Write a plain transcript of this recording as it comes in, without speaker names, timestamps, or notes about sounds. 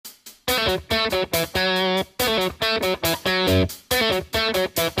Hello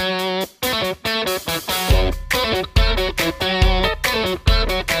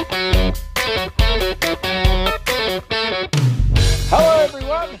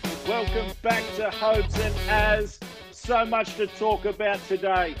everyone, welcome back to Hopes and As. So much to talk about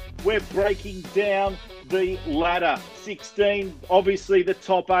today. We're breaking down the ladder. 16, obviously the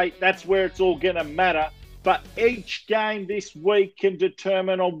top 8, that's where it's all going to matter. But each game this week can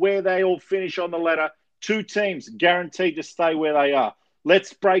determine on where they all finish on the ladder. 2 teams guaranteed to stay where they are.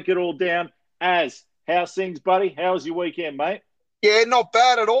 Let's break it all down. As, how's things, buddy? How's your weekend, mate? Yeah, not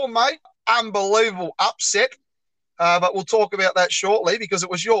bad at all, mate. Unbelievable upset. But we'll talk about that shortly because it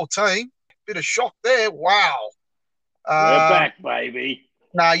was your team. Bit of shock there. Wow. We're back, baby.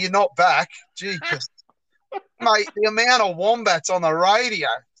 No, you're not back. Jesus. Mate, the amount of wombats on the radio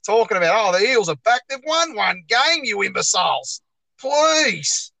talking about, the Eels are back. They've won one game, you imbeciles.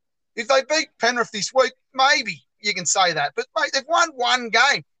 Please. If they beat Penrith this week, maybe you can say that. But, mate, they've won one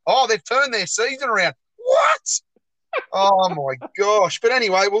game. Oh, they've turned their season around. What? Oh, my gosh. But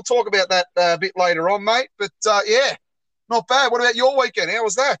anyway, we'll talk about that a bit later on, mate. But, yeah, not bad. What about your weekend? How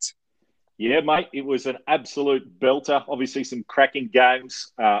was that? Yeah, mate, it was an absolute belter. Obviously, some cracking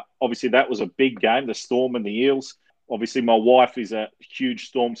games. Obviously, that was a big game, the Storm and the Eels. Obviously, my wife is a huge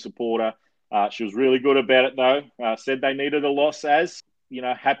Storm supporter. She was really good about it, though. Said they needed a loss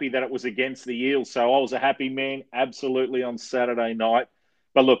happy that it was against the Eels. So I was a happy man, absolutely, on Saturday night.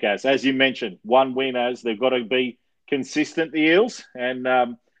 But look, as you mentioned, one win, they've got to be consistent, the Eels. And,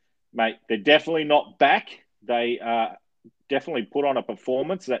 mate, they're definitely not back. They definitely put on a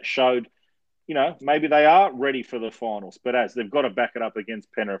performance that showed, maybe they are ready for the finals. But they've got to back it up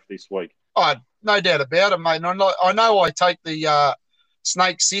against Penrith this week. Oh, no doubt about it, mate. And I know I take the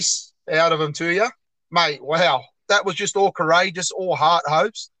snake sis out of them to you. Mate, wow. That was just all courageous, all heart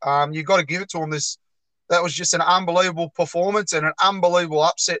hopes. You've got to give it to them. That was just an unbelievable performance and an unbelievable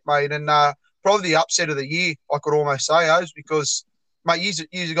upset, mate. And probably the upset of the year, I could almost say, Oz, because, mate,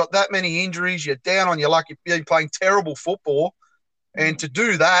 you've got that many injuries. You're down on your luck. You've been playing terrible football. And to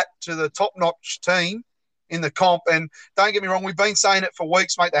do that to the top-notch team in the comp, and don't get me wrong, we've been saying it for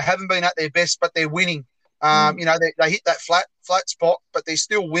weeks, mate. They haven't been at their best, but they're winning. They hit that flat spot, but they're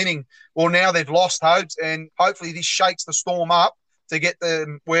still winning. Well, now they've lost hopes, and hopefully this shakes the Storm up to get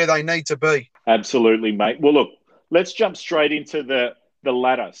them where they need to be. Absolutely, mate. Well, look, let's jump straight into the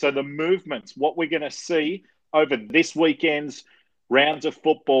ladder. So the movements, what we're going to see over this weekend's rounds of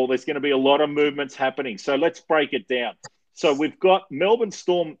football, there's going to be a lot of movements happening. So let's break it down. So we've got Melbourne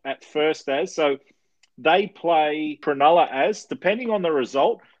Storm at first so they play Cronulla depending on the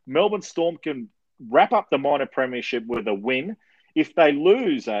result, Melbourne Storm can wrap up the minor premiership with a win. If they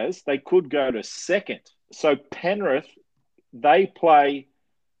lose they could go to second. So Penrith, they play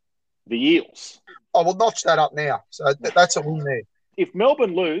the Eels. I will notch that up now. So that's a win there. If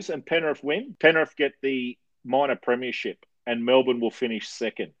Melbourne lose and Penrith win, Penrith get the minor premiership and Melbourne will finish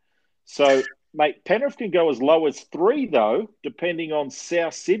second. So, mate, Penrith can go as low as 3, though, depending on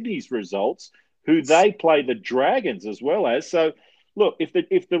South Sydney's results, who they play the Dragons as well as. So, look, if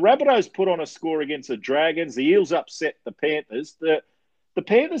the Rabbitohs put on a score against the Dragons, the Eels upset the Panthers, the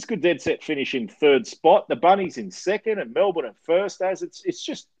Panthers could dead set finish in 3rd spot, the Bunnies in 2nd, and Melbourne at 1st. It's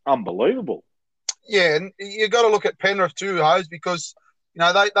just unbelievable. Yeah, and you got to look at Penrith too, Hose, because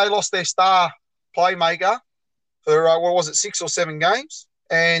they lost their star playmaker for 6 or 7 games,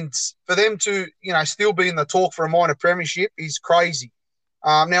 and for them to still be in the talk for a minor premiership is crazy.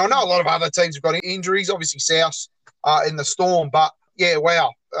 Now I know a lot of other teams have got injuries, obviously South in the Storm, but yeah,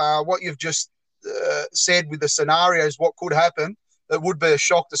 wow, what you've just said with the scenarios, what could happen. It would be a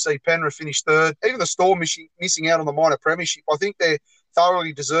shock to see Penrith finish 3rd. Even the Storm missing out on the minor premiership. I think they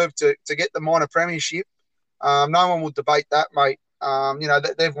thoroughly deserve to get the minor premiership. No one would debate that, mate.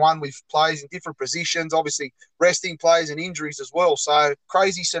 They've won with players in different positions, obviously resting players and injuries as well. So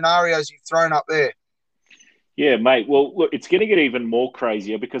crazy scenarios you've thrown up there. Yeah, mate. Well, look, it's going to get even more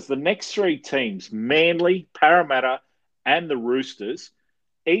crazier because the next 3 teams, Manly, Parramatta, and the Roosters,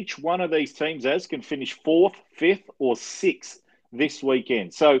 each one of these teams can finish 4th, 5th, or 6th this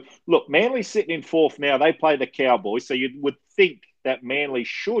weekend. So, look, Manly's sitting in 4th now. They play the Cowboys, so you would think that Manly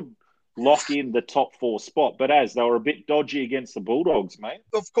should lock in the top 4 spot. But they were a bit dodgy against the Bulldogs, mate.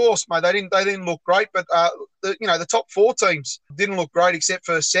 Of course, mate. They didn't look great, but the top 4 teams didn't look great except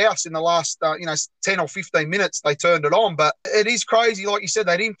for South in the last 10 or 15 minutes. They turned it on, but it is crazy. Like you said,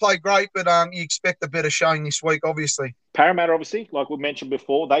 they didn't play great, but you expect a better showing this week, obviously. Parramatta, obviously, like we mentioned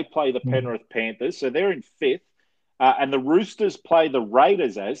before, they play the Penrith Panthers, so they're in 5th. And the Roosters play the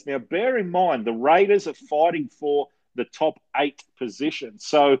Raiders Now, bear in mind, the Raiders are fighting for the top 8 position.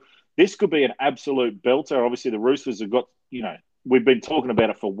 So this could be an absolute belter. Obviously, the Roosters have got, we've been talking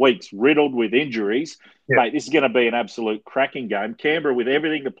about it for weeks, riddled with injuries. Yeah. Mate, this is going to be an absolute cracking game. Canberra with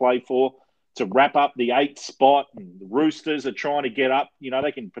everything to play for to wrap up the 8th spot. And the Roosters are trying to get up.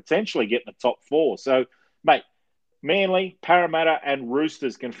 They can potentially get in the top 4. So, mate, Manly, Parramatta and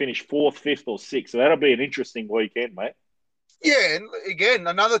Roosters can finish 4th, 5th or 6th. So that'll be an interesting weekend, mate. Yeah, and again,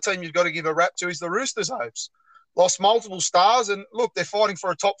 another team you've got to give a rap to is the Roosters, Hopes. Lost multiple stars, and look, they're fighting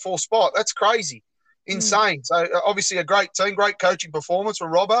for a top 4 spot. That's crazy. Insane. So, obviously, a great team, great coaching performance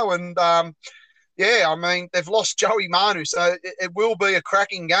from Robbo. And, they've lost Joey Manu. So, it will be a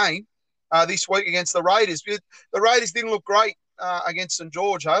cracking game this week against the Raiders. The Raiders didn't look great against St.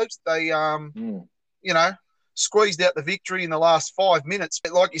 George, Hopes. They, squeezed out the victory in the last 5 minutes.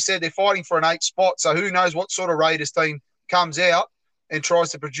 Like you said, they're fighting for an 8th spot. So, who knows what sort of Raiders team comes out and tries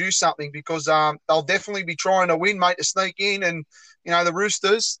to produce something, because they'll definitely be trying to win, mate, to sneak in. And, the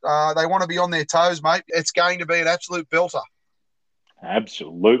Roosters, they want to be on their toes, mate. It's going to be an absolute belter.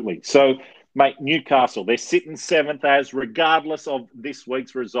 Absolutely. So, mate, Newcastle, they're sitting 7th as, regardless of this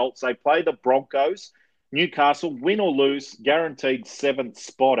week's results. They play the Broncos. Newcastle, win or lose, guaranteed 7th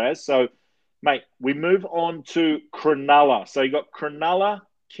spot as. So, mate, we move on to Cronulla. So, you got Cronulla,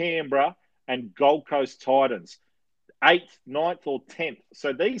 Canberra and Gold Coast Titans. 8th, 9th or 10th.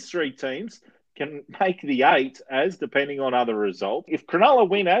 So these 3 teams can make the 8 as, depending on other results. If Cronulla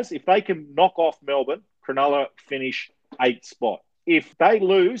win as, if they can knock off Melbourne, Cronulla finish 8th spot. If they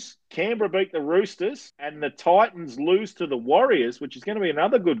lose, Canberra beat the Roosters and the Titans lose to the Warriors, which is going to be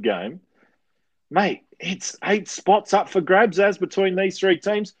another good game, mate, it's 8 spots up for grabs as between these 3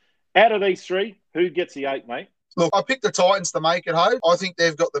 teams. Out of these 3, who gets the 8, mate? Look, I picked the Titans to make it home. I think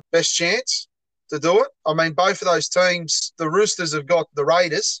they've got the best chance to do it. I mean, both of those teams, the Roosters have got the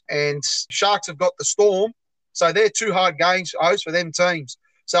Raiders and Sharks have got the Storm. So they're 2 hard games for them teams.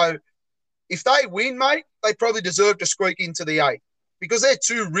 So if they win, mate, they probably deserve to squeak into the 8, because they're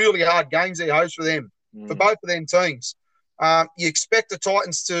 2 really hard games they're for them, for both of them teams. You expect the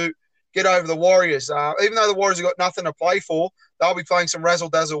Titans to get over the Warriors. Even though the Warriors have got nothing to play for, they'll be playing some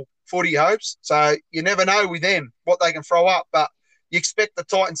razzle-dazzle footy, Hopes. So you never know with them what they can throw up. But you expect the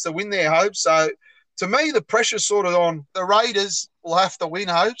Titans to win their Hopes. So, to me, the pressure's sort of on. The Raiders will have to win,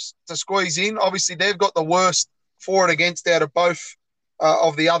 Hopes, to squeeze in. Obviously, they've got the worst for and against out of both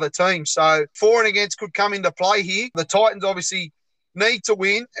of the other teams. So, for and against could come into play here. The Titans obviously need to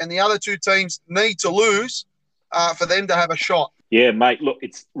win, and the other 2 teams need to lose for them to have a shot. Yeah, mate, look,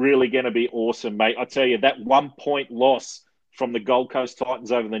 it's really going to be awesome, mate. I tell you, that 1-point loss from the Gold Coast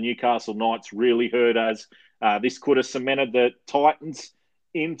Titans over the Newcastle Knights really hurt us. This could have cemented the Titans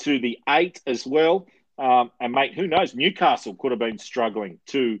into the 8 as well. And, mate, who knows? Newcastle could have been struggling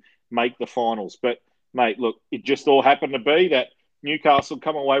to make the finals. But, mate, look, it just all happened to be that Newcastle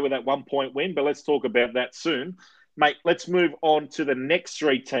come away with that 1-point win. But let's talk about that soon. Mate, let's move on to the next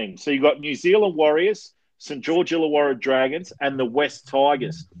 3 teams. So you've got New Zealand Warriors, St. George Illawarra Dragons and the West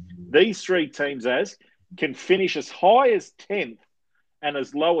Tigers. These 3 teams can finish as high as 10th and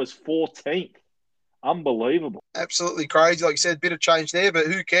as low as 14th. Unbelievable. Absolutely crazy. Like you said, a bit of change there, but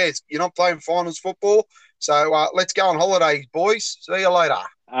who cares? You're not playing finals football. So let's go on holidays, boys. See you later.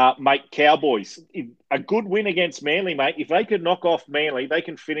 Mate, Cowboys. A good win against Manly, mate. If they could knock off Manly, they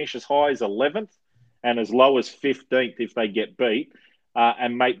can finish as high as 11th and as low as 15th if they get beat.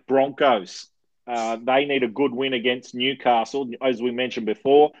 And, mate, Broncos. They need a good win against Newcastle. As we mentioned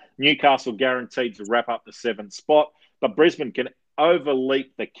before, Newcastle guaranteed to wrap up the 7th spot. But Brisbane can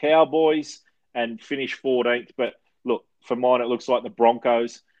overleap the Cowboys and finish 14th. But look, for mine, it looks like the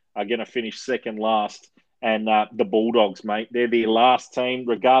Broncos are going to finish second last. And the Bulldogs, mate, they're the last team,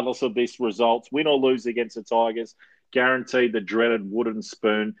 regardless of this results, win or lose against the Tigers, guaranteed the dreaded wooden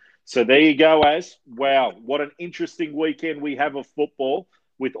spoon. So there you go, Az. Wow, what an interesting weekend we have of football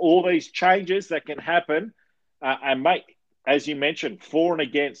with all these changes that can happen. And, mate, as you mentioned, for and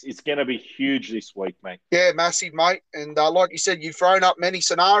against, it's going to be huge this week, mate. Yeah, massive, mate. And like you said, you've thrown up many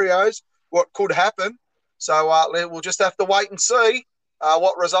scenarios, what could happen. So we'll just have to wait and see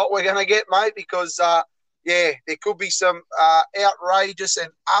what result we're going to get, mate, because, there could be some outrageous and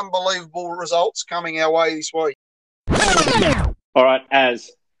unbelievable results coming our way this week. All right,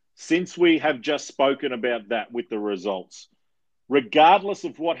 Az, since we have just spoken about that with the results, regardless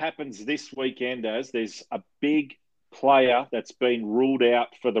of what happens this weekend, Az, there's a big player that's been ruled out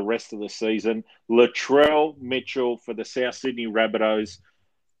for the rest of the season, Latrell Mitchell for the South Sydney Rabbitohs.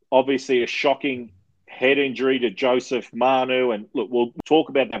 Obviously, a shocking head injury to Joseph Manu. And look, we'll talk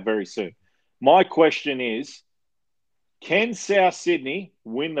about that very soon. My question is, can South Sydney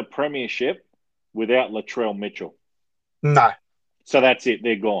win the premiership without Latrell Mitchell? No. So that's it.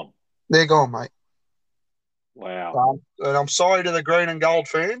 They're gone. They're gone, mate. Wow. And I'm sorry to the green and gold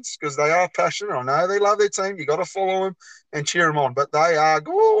fans because they are passionate. I know they love their team. You got to follow them and cheer them on, but they are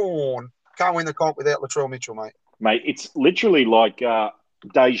gone. Can't win the comp without Latrell Mitchell, mate. Mate, it's literally like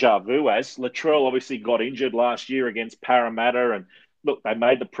deja vu, as Latrell obviously got injured last year against Parramatta. And look, they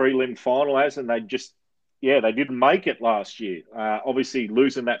made the prelim final, and they just, they didn't make it last year. Obviously,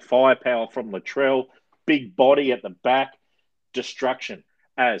 losing that firepower from Latrell, big body at the back, destruction.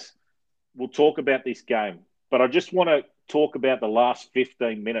 As we'll talk about this game, but I just want to talk about the last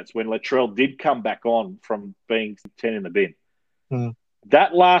 15 minutes when Latrell did come back on from being 10 in the bin. Mm.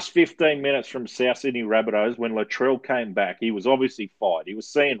 That last 15 minutes from South Sydney Rabbitohs, when Latrell came back, he was obviously fired. He was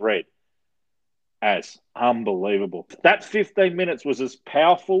seeing red. As unbelievable. That 15 minutes was as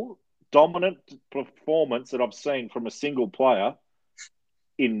powerful, dominant performance that I've seen from a single player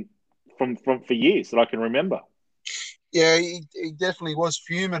from for years that I can remember. Yeah, he definitely was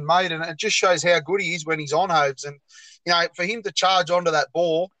fuming, mate, and it just shows how good he is when he's on, Hoves. And, for him to charge onto that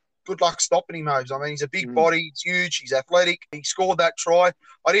ball, good luck stopping him, Hoves. I mean, he's a big body, he's huge, he's athletic. He scored that try.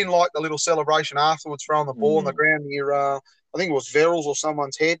 I didn't like the little celebration afterwards throwing the ball on the ground near, I think it was Verrills or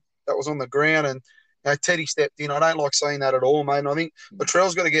someone's head that was on the ground, and Teddy stepped in. I don't like seeing that at all, mate. And I think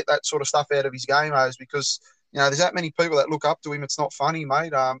Latrell's got to get that sort of stuff out of his game, Hoves, because, there's that many people that look up to him. It's not funny,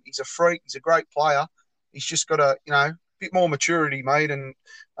 mate. He's a freak. He's a great player. He's just got to, a bit more maturity, mate, and,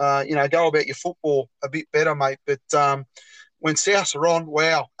 go about your football a bit better, mate. But when Souths are on,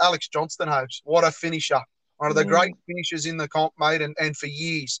 wow, Alex Johnston, Hoves, what a finisher. One of the great finishers in the comp, mate, and for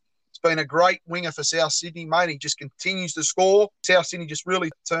years. It's been a great winger for South Sydney, mate. He just continues to score. South Sydney just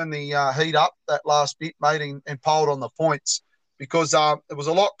really turned the heat up that last bit, mate, and piled on the points because it was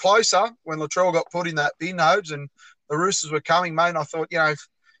a lot closer when Latrell got put in that bin, Hoves, and the Roosters were coming, mate, and I thought,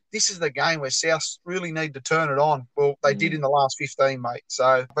 this is the game where South really need to turn it on. Well, they did in the last 15, mate.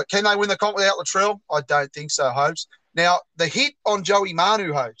 So, but can they win the comp without Latrell? I don't think so, Hoves. Now, the hit on Joey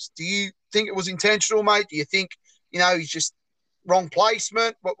Manu, Hoves, do you think it was intentional, mate? Do you think, he's just wrong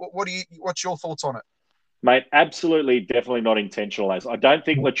placement? What's your thoughts on it? Mate, absolutely, definitely not intentional. As I don't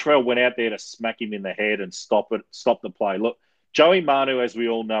think Latrell went out there to smack him in the head and stop the play. Look, Joey Manu, as we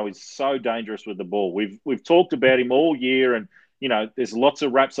all know, is so dangerous with the ball. We've talked about him all year, and there's lots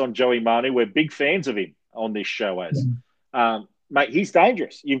of raps on Joey Manu. We're big fans of him on this show, mate, he's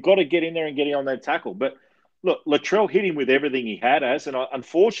dangerous. You've got to get in there and get him on that tackle. But look, Latrell hit him with everything he had, and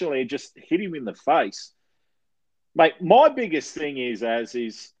unfortunately, it just hit him in the face. Mate, my biggest thing is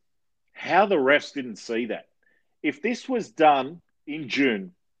how the refs didn't see that. If this was done in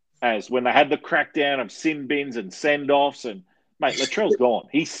June, when they had the crackdown of sin bins and send-offs, and, mate, Latrell's gone.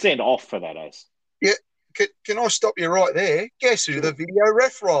 He's sent off for that, Yeah. Can I stop you right there? Guess who the video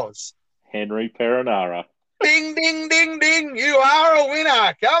ref was? Henry Perenara. Ding, ding, ding, ding. You are a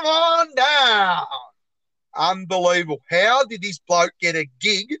winner. Come on down. Unbelievable. How did this bloke get a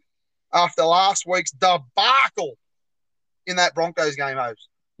gig after last week's debacle in that Broncos game, Hoves?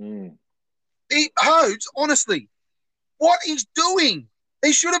 Hoves, honestly, what he's doing?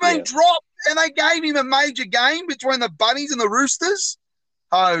 He should have been dropped, and they gave him a major game between the Bunnies and the Roosters.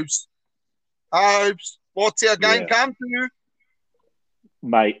 Hoves, what's our game come to you?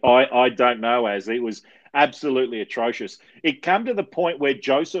 Mate, I don't know, it was absolutely atrocious. It came to the point where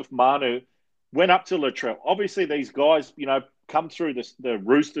Joseph Manu went up to Latrell. Obviously, these guys, come through the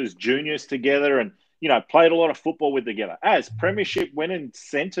Roosters juniors together and, played a lot of football with together. Premiership winning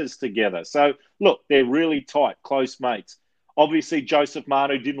centres together. So, look, they're really tight, close mates. Obviously, Joseph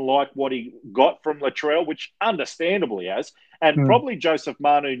Manu didn't like what he got from Latrell, which understandably and probably Joseph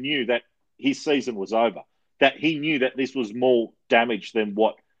Manu knew that his season was over, that he knew that this was more damage than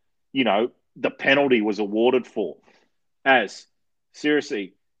what, the penalty was awarded for.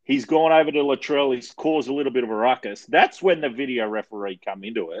 Seriously, he's gone over to Latrell, he's caused a little bit of a ruckus. That's when the video referee come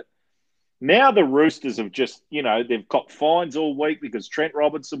into it. Now the Roosters have just, they've got fines all week because Trent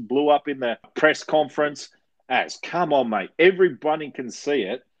Robinson blew up in the press conference. Come on, mate. Everybody can see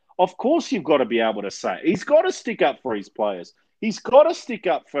it. Of course you've got to be able to say it. He's got to stick up for his players. He's got to stick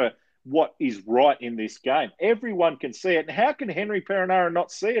up for what is right in this game. Everyone can see it. And how can Henry Perenara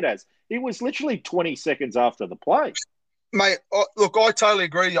not see it? It was literally 20 seconds after the play. Mate, look, I totally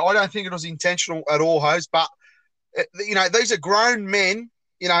agree. I don't think it was intentional at all, Hose, but, these are grown men,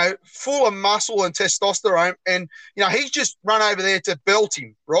 full of muscle and testosterone, and, he's just run over there to belt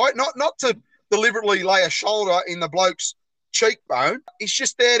him, right? Not to deliberately lay a shoulder in the bloke's cheekbone. He's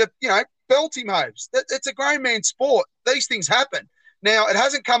just there to, belt him, Hose. It's a grown man sport. These things happen. Now, it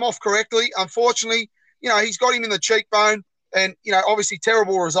hasn't come off correctly. Unfortunately, he's got him in the cheekbone and, obviously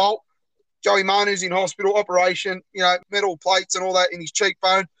terrible result. Joey Manu's in hospital, operation, metal plates and all that in his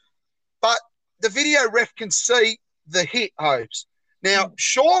cheekbone. But the video ref can see the hit, Hobes. Now,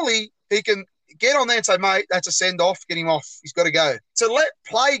 surely he can get on there and say, mate, that's a send-off, get him off, he's got to go. To let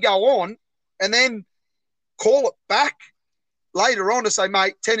play go on and then call it back later on to say,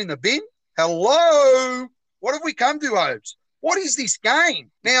 mate, 10 in the bin? Hello? What have we come to, Hobes? What is this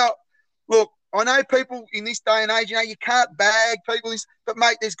game? Now, look, I know people in this day and age, you can't bag people, but,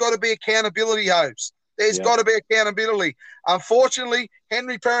 mate, there's got to be accountability, Hobes. There's got to be accountability. Unfortunately,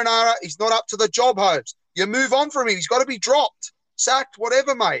 Henry Perenara is not up to the job, Hobes. You move on from him. He's got to be dropped, sacked,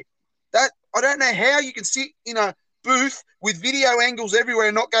 whatever, mate. I don't know how you can sit in a booth with video angles everywhere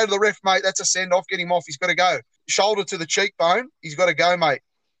and not go to the ref, mate. That's a send-off. Get him off. He's got to go. Shoulder to the cheekbone. He's got to go, mate.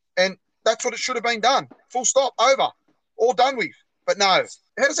 And that's what it should have been done. Full stop. Over. All done with. But no.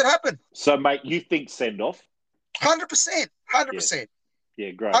 How does it happen? So, mate, you think send-off? 100%. 100%.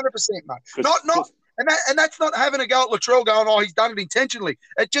 Yeah, great. 100%, mate. And that's not having a go at Latrell going, oh, he's done it intentionally.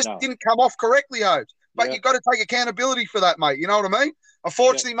 It just didn't come off correctly, Hobes. But you've got to take accountability for that, mate. You know what I mean?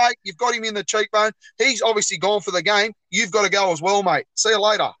 Unfortunately, mate, you've got him in the cheekbone. He's obviously gone for the game. You've got to go as well, mate. See you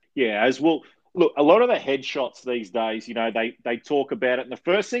later. Yeah, as well. Look, a lot of the headshots these days, they talk about it. And the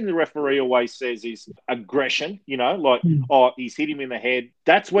first thing the referee always says is aggression, oh, he's hit him in the head.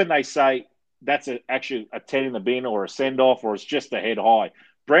 That's when they say that's actually a 10 in the bin or a send-off or it's just a head high.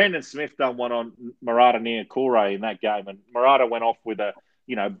 Brandon Smith done one on Murata Niukore in that game, and Murata went off with a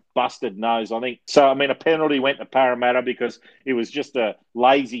busted nose, I think. So, I mean, a penalty went to Parramatta because it was just a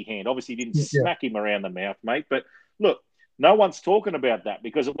lazy hand. Obviously, he didn't smack him around the mouth, mate. But, look, no one's talking about that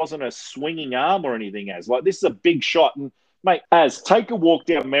because it wasn't a swinging arm or anything, this is a big shot. And, mate, take a walk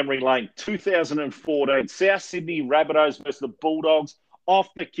down memory lane, 2014, South Sydney Rabbitohs versus the Bulldogs, off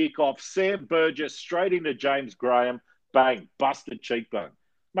the kickoff, Sam Burgess straight into James Graham, bang, busted cheekbone.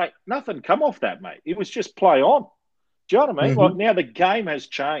 Mate, nothing come off that, mate. It was just play on. Do you know what I mean? Mm-hmm. Now the game has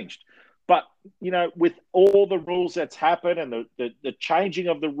changed. But, with all the rules that's happened and the changing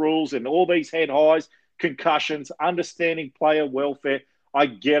of the rules and all these head highs, concussions, understanding player welfare, I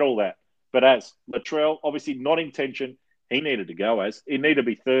get all that. But as Latrell, obviously not intention, he needed to go He needed to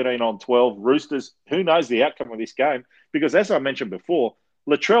be 13 on 12. Roosters, who knows the outcome of this game? Because as I mentioned before,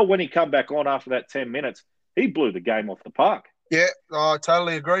 Latrell, when he come back on after that 10 minutes, he blew the game off the park. Yeah, I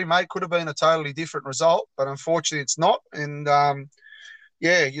totally agree, mate. Could have been a totally different result, but unfortunately it's not. And,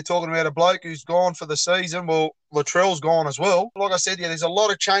 you're talking about a bloke who's gone for the season. Well, Latrell's gone as well. Like I said, there's a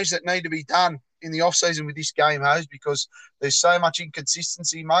lot of change that need to be done in the off-season with this game, Hose, because there's so much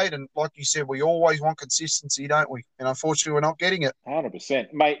inconsistency, mate. And like you said, we always want consistency, don't we? And unfortunately, we're not getting it.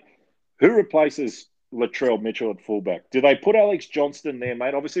 100%. Mate, who replaces Latrell Mitchell at fullback? Do they put Alex Johnston there,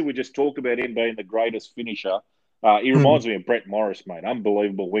 mate? Obviously, we just talked about him being the greatest finisher. He reminds me of Brett Morris, mate.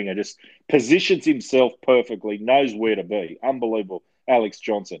 Unbelievable winger. Just positions himself perfectly, knows where to be. Unbelievable. Alex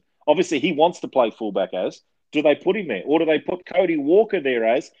Johnson. Obviously, he wants to play fullback as. Do they put him there? Or do they put Cody Walker there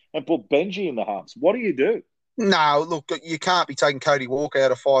as and put Benji in the halves? What do you do? No, look, you can't be taking Cody Walker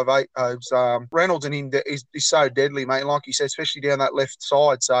out of 5'8". Reynolds and him is so deadly, mate. Like you said, especially down that left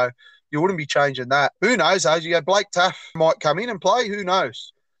side. So you wouldn't be changing that. Who knows, Hose? Blake Taaffe might come in and play. Who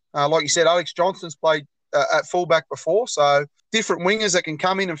knows? Like you said, Alex Johnston's played at fullback before, so different wingers that can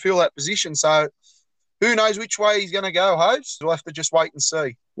come in and fill that position. So who knows which way he's going to go, Hose? We'll have to just wait and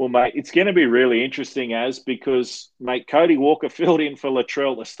see. Well, mate, it's going to be really interesting because, mate, Cody Walker filled in for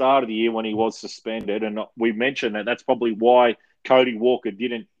Latrell at the start of the year when he was suspended, and we mentioned that's probably why Cody Walker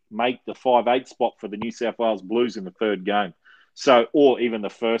didn't make the 5'8" spot for the New South Wales Blues in the third game, or even the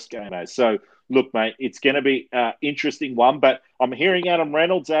first game. So, look, mate, it's going to be an interesting one, but I'm hearing Adam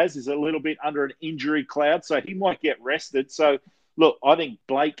Reynolds is a little bit under an injury cloud, so he might get rested. So, look, I think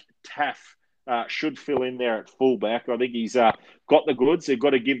Blake Taaffe should fill in there at fullback. I think he's got the goods. They've got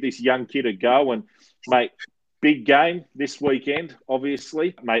to give this young kid a go. And, mate, big game this weekend,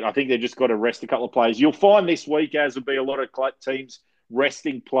 obviously. Mate, I think they've just got to rest a couple of players. You'll find this week, will be a lot of teams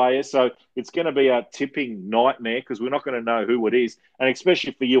resting players. So it's going to be a tipping nightmare because we're not going to know who it is, and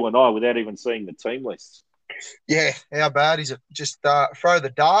especially for you and I without even seeing the team lists. Yeah, how bad is it? Just throw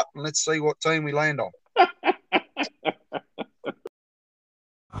the dart and let's see what team we land on.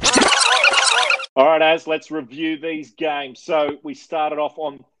 All right, let's review these games. So we started off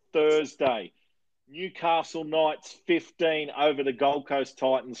on Thursday. Newcastle Knights 15 over the Gold Coast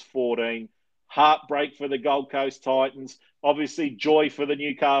Titans 14. Heartbreak for the Gold Coast Titans. Obviously, joy for the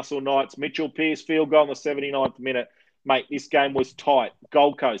Newcastle Knights. Mitchell Pearce field goal in the 79th minute. Mate, this game was tight.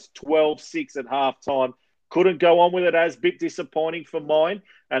 Gold Coast 12-6 at halftime. Couldn't go on with it a bit disappointing for mine.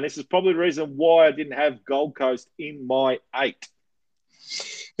 And this is probably the reason why I didn't have Gold Coast in my 8.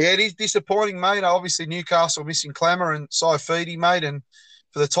 Yeah, it is disappointing, mate. Obviously, Newcastle missing Clamour and Saifidi, mate. And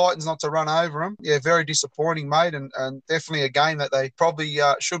for the Titans not to run over them. Yeah, very disappointing, mate, and definitely a game that they probably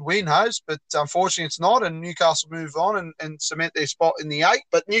should win, Hose, but unfortunately it's not, and Newcastle move on and cement their spot in the 8,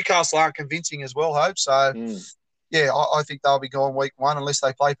 but Newcastle aren't convincing as well, Hope, so yeah, I think they'll be going week 1 unless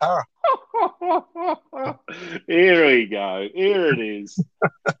they play Para. Here we go. Here it is.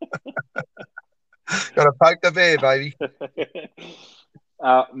 Got to poke the bear, baby.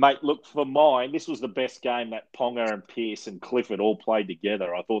 Mate, look, for mine, this was the best game that Ponga and Pearce and Clifford all played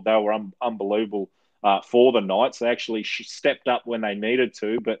together. I thought they were unbelievable for the Knights. They actually stepped up when they needed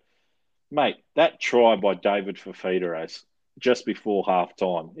to. But, mate, that try by David Fafita just before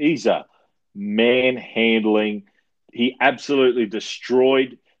halftime, he's a manhandling. He absolutely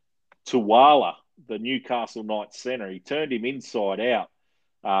destroyed Tuwala, the Newcastle Knights centre. He turned him inside out.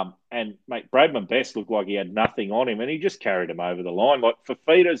 And, mate, Bradman Best looked like he had nothing on him, and he just carried him over the line. Like,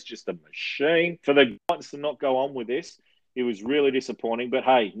 Fafita's just a machine. For the Giants to not go on with this, it was really disappointing. But,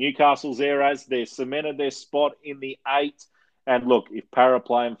 hey, Newcastle's there as they've cemented their spot in the 8. And, look, if Para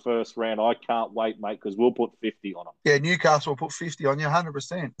play in first round, I can't wait, mate, because we'll put 50 on them. Yeah, Newcastle will put 50 on you,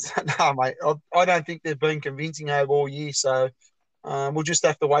 100%. No, mate, I don't think they've been convincing over all year, so we'll just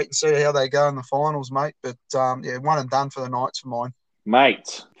have to wait and see how they go in the finals, mate. But, yeah, one and done for the Knights for mine.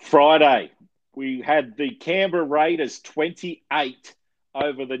 Mate, Friday, we had the Canberra Raiders 28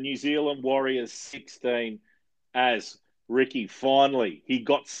 over the New Zealand Warriors 16 as Ricky finally, he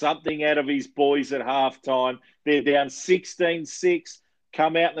got something out of his boys at halftime. They're down 16-6,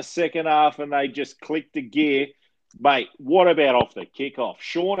 come out in the second half and they just clicked a gear. Mate, what about off the kickoff?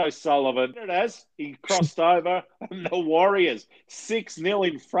 Sean O'Sullivan, he crossed over and the Warriors 6-0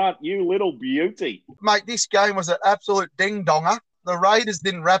 in front. You little beauty. Mate, this game was an absolute ding-donger. The Raiders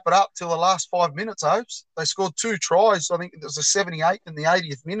didn't wrap it up till the last 5 minutes, Hopes. They scored 2 tries. I think it was the 78th and the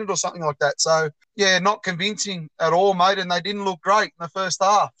 80th minute or something like that. So, yeah, not convincing at all, mate, and they didn't look great in the first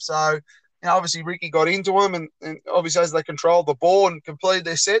half. So, obviously Ricky got into them, and obviously as they controlled the ball and completed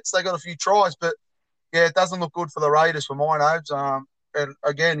their sets, they got a few tries. But, yeah, it doesn't look good for the Raiders for mine, Hopes. And,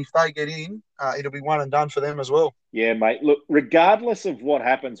 again, if they get in, it'll be one and done for them as well. Yeah, mate. Look, regardless of what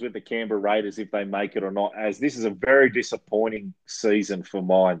happens with the Canberra Raiders, if they make it or not, as this is a very disappointing season for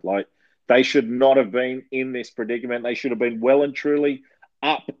mine. Like, they should not have been in this predicament. They should have been well and truly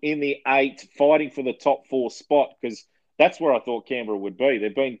up in the 8, fighting for the top 4 spot, because that's where I thought Canberra would be.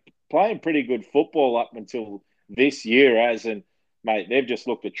 They've been playing pretty good football up until this year, and, mate, they've just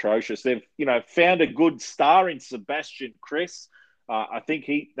looked atrocious. They've, found a good star in Sebastian Kris. I think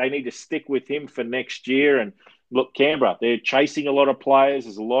they need to stick with him for next year. And look, Canberra, they're chasing a lot of players.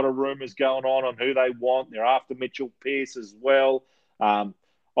 There's a lot of rumours going on who they want. They're after Mitchell Pearce as well.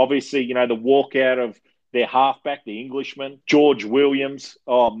 Obviously, the walkout of their halfback, the Englishman, George Williams.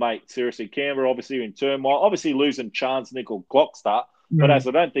 Oh, mate, seriously, Canberra obviously in turmoil. Obviously losing Chance Nickel Clockstar. But as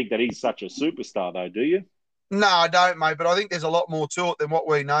I don't think that he's such a superstar, though, do you? No, I don't, mate. But I think there's a lot more to it than what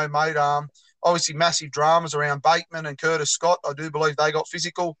we know, mate. Obviously, massive dramas around Bateman and Curtis Scott. I do believe they got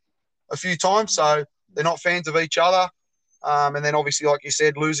physical a few times, so they're not fans of each other. And then, obviously, like you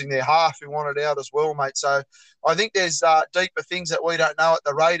said, losing their half who wanted out as well, mate. So I think there's deeper things that we don't know at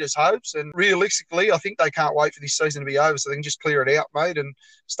the Raiders' hopes. And realistically, I think they can't wait for this season to be over so they can just clear it out, mate, and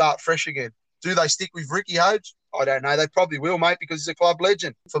start fresh again. Do they stick with Ricky Hodge? I don't know. They probably will, mate, because he's a club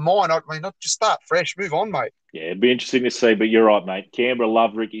legend. For mine, not just start fresh, move on, mate. Yeah, it'd be interesting to see, but you're right, mate. Canberra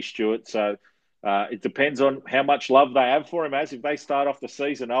love Ricky Stewart, so it depends on how much love they have for him. As if they start off the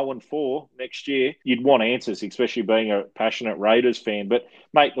season 0-4 next year, you'd want answers, especially being a passionate Raiders fan. But,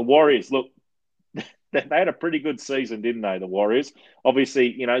 mate, the Warriors, look, they had a pretty good season, didn't they, the Warriors?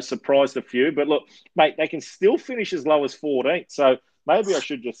 Obviously, surprised a few. But, look, mate, they can still finish as low as 14th. So maybe I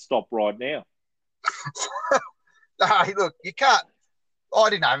should just stop right now. Hey, look, you can't.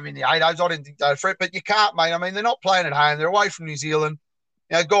 I didn't have them in the 8-0s. I didn't think they'd fret, but you can't, mate. I mean, they're not playing at home. They're away from New Zealand.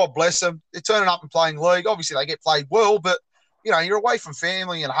 God bless them. They're turning up and playing league. Obviously, they get played well, but, you're away from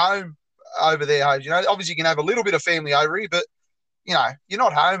family and home over there, Hobes. Obviously, you can have a little bit of family over here, but, you're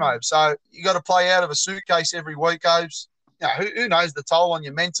not home, Hobes. So you got to play out of a suitcase every week, Hobes. Who knows the toll on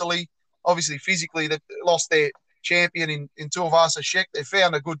you mentally? Obviously, physically, they've lost their champion in Tuivasa Sheck. They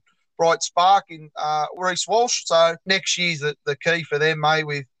found a good bright spark in Reece Walsh. So next year's the key for them, mate,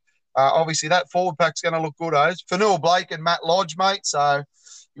 with obviously that forward pack's going to look good, Hobes. Fanua Blake and Matt Lodge, mate. So,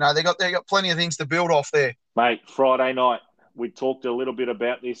 they got plenty of things to build off there. Mate, Friday night, we talked a little bit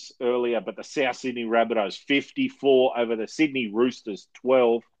about this earlier, but the South Sydney Rabbitohs 54 over the Sydney Roosters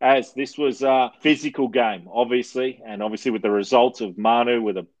 12, as this was a physical game, obviously, and obviously with the results of Manu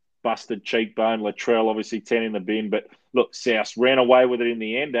with a busted cheekbone, Latrell obviously 10 in the bin, but look, South ran away with it in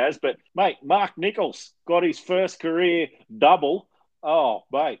the end, but mate, Mark Nichols got his first career double, Oh,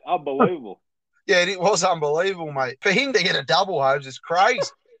 mate, unbelievable. Yeah, it was unbelievable, mate. For him to get a double, Hobes, is crazy.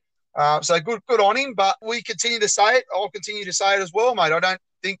 So good on him. But we continue to say it. I'll continue to say it as well, mate. I don't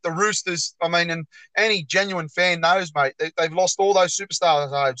think the Roosters, I mean, and any genuine fan knows, mate, they've lost all those superstars,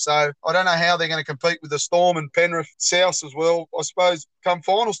 Hobes. So I don't know how they're going to compete with the Storm and Penrith South as well, I suppose, come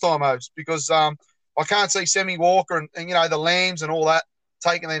finals time, Hobes, because I can't see Sammy Walker and the Lambs and all that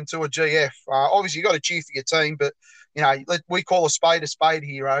taking them to a GF. Obviously, you've got to cheer for your team, but, we call a spade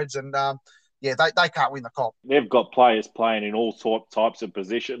here, Hobes, and yeah, they can't win the comp. They've got players playing in all types of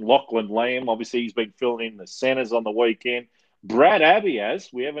position. Lachlan Lamb, obviously, he's been filling in the centres on the weekend. Brad Abbey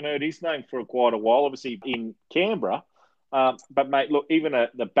we haven't heard his name for quite a while, obviously in Canberra. But, mate, look, even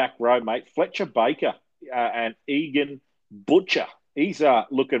the back row, mate, Fletcher Baker and Egan Butcher, he's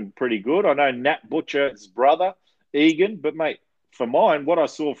looking pretty good. I know Nat Butcher's brother, Egan, but, mate, for mine, what I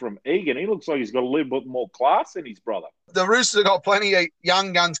saw from Egan, he looks like he's got a little bit more class than his brother. The Roosters have got plenty of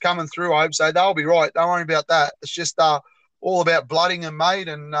young guns coming through, I hope, so they'll be right. Don't worry about that. It's just all about blooding them, mate,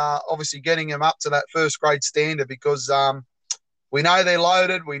 and obviously getting them up to that first grade standard because we know they're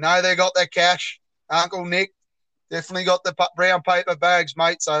loaded. We know they got their cash. Uncle Nick definitely got the brown paper bags,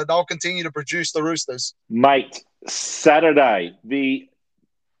 mate, so they'll continue to produce the Roosters. Mate, Saturday, the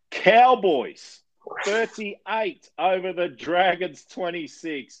Cowboys 38 over the Dragons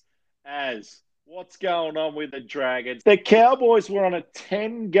 26. What's going on with the Dragons? The Cowboys were on a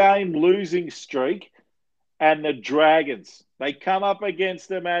 10-game losing streak, and the Dragons, they come up against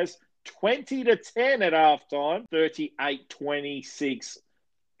them as 20-10 at halftime, 38-26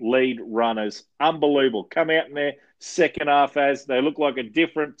 lead runners. Unbelievable. Come out in their second half as they look like a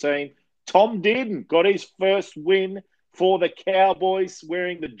different team. Tom Dearden got his first win for the Cowboys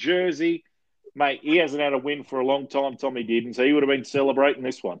wearing the jersey. Mate, he hasn't had a win for a long time, Tommy Dearden, so he would have been celebrating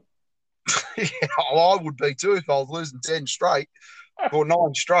this one. Yeah, well, I would be too if I was losing 10 straight or 9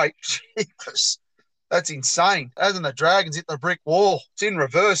 straight. That's insane. Hasn't the Dragons hit the brick wall? It's in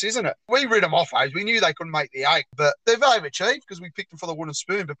reverse, isn't it? We rid them off, Hayes. We knew they couldn't make the 8, but they've overachieved because we picked them for the wooden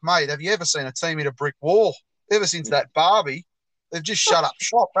spoon. But, mate, have you ever seen a team hit a brick wall? Ever since that Barbie, they've just shut up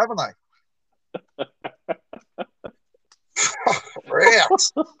shop, haven't they?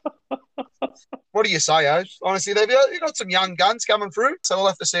 What do you say, Oates? Honestly, they've got some young guns coming through, so we'll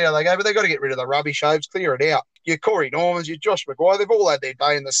have to see how they go. But they've got to get rid of the rubbish, Oates, clear it out. Your Corey Normans, your Josh Maguire, they've all had their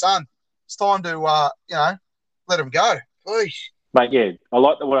day in the sun. It's time to, let them go. Please. Mate, yeah, I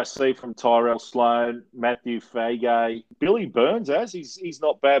like what I see from Tyrell Sloan, Matthew Fagay, Billy Burns, he's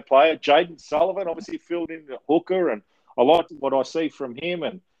not a bad player. Jaden Sullivan obviously filled in the hooker, and I like what I see from him.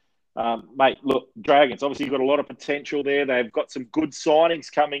 And mate, look, Dragons obviously got a lot of potential there. They've got some good signings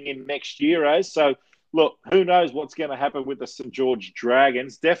coming in next year, So, look, who knows what's going to happen with the St. George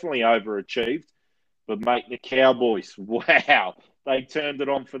Dragons? Definitely overachieved. But, mate, the Cowboys, wow, they turned it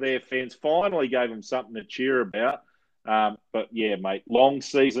on for their fans. Finally gave them something to cheer about. But, yeah, mate, long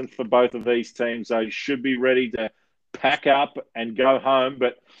season for both of these teams. They should be ready to pack up and go home.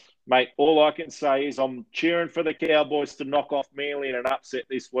 But, mate, all I can say is I'm cheering for the Cowboys to knock off Manly in an upset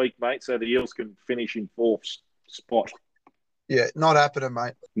this week, mate, so the Eels can finish in 4th spot. Yeah, not happening,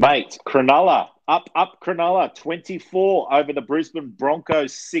 mate. Mate, Cronulla, up Cronulla, 24 over the Brisbane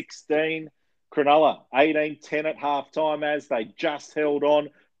Broncos, 16. Cronulla, 18-10 at halftime as they just held on.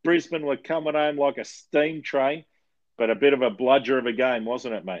 Brisbane were coming home like a steam train, but a bit of a bludger of a game,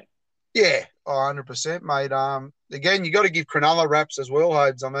 wasn't it, mate? Yeah, 100%, mate. Again, you got to give Cronulla raps as well,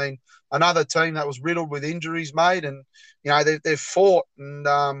 Hodes. I mean, another team that was riddled with injuries, mate, and they've fought. And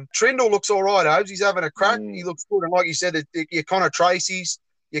Trindle looks all right, Hodes. He's having a crack. He looks good. And like you said, your Connor Tracy's,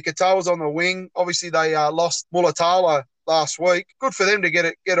 your Katoa's on the wing. Obviously, they lost Mulatalo last week. Good for them to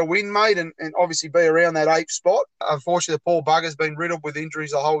get a win, mate, and obviously be around that 8th spot. Unfortunately, the Paul Bugger's been riddled with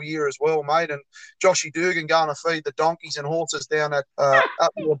injuries the whole year as well, mate. And Joshy Dugan going to feed the donkeys and horses down at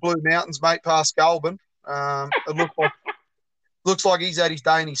up in the Blue Mountains, mate, past Goulburn. It looks like he's had his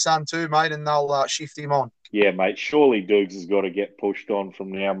day in his son too, mate, and they'll shift him on. Yeah, mate. Surely Dukes has got to get pushed on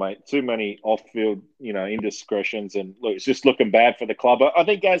from now, mate. Too many off-field, indiscretions, and look, it's just looking bad for the club. I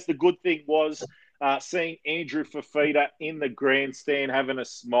think, as the good thing was seeing Andrew Fafita in the grandstand having a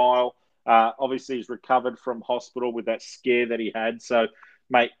smile. Obviously, he's recovered from hospital with that scare that he had. So,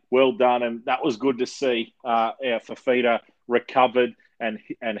 mate, well done, and that was good to see. Fafita recovered and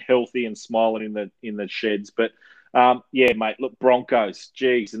healthy and smiling in the sheds, but. Yeah, mate, look, Broncos,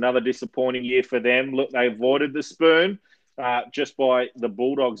 geez, another disappointing year for them. Look, they avoided the spoon just by the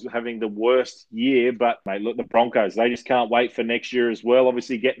Bulldogs having the worst year. But, mate, look, the Broncos, they just can't wait for next year as well.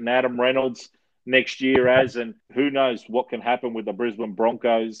 Obviously, getting Adam Reynolds next year and who knows what can happen with the Brisbane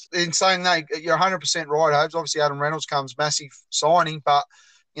Broncos. In saying that, you're 100% right, Hobes. Obviously, Adam Reynolds comes massive signing, but,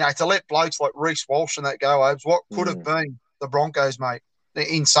 to let blokes like Reece Walsh and that go, Hobes, what could have been the Broncos, mate? They're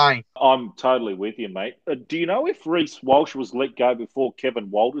insane. I'm totally with you, mate. Do you know if Reece Walsh was let go before Kevin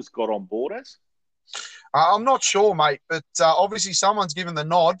Walters got on board as? I'm not sure, mate, but obviously someone's given the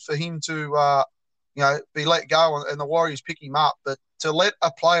nod for him to, be let go and the Warriors pick him up. But to let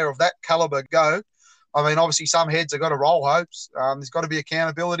a player of that caliber go, I mean, obviously some heads have got to roll, Hopes. There's got to be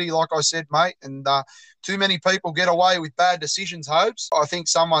accountability, like I said, mate. And too many people get away with bad decisions, Hopes. I think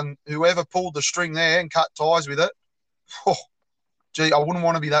whoever pulled the string there and cut ties with it, I wouldn't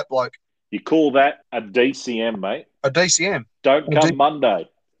want to be that bloke. You call that a DCM, mate? A DCM. Don't come Monday.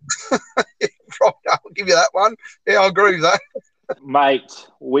 Right, I'll give you that one. Yeah, I agree with that. Mate,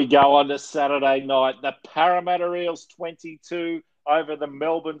 we go on to Saturday night. The Parramatta Eels 22 over the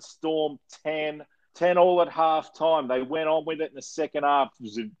Melbourne Storm 10. 10 all at half-time. They went on with it in the second half. It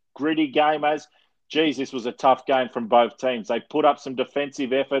was a gritty game this was a tough game from both teams. They put up some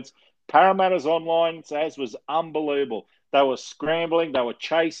defensive efforts. Parramatta's online, as was unbelievable. They were scrambling. They were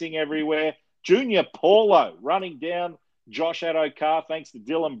chasing everywhere. Junior Paulo running down Josh Addo-Carr thanks to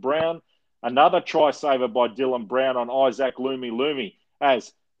Dylan Brown. Another try saver by Dylan Brown on Isaac Lumi.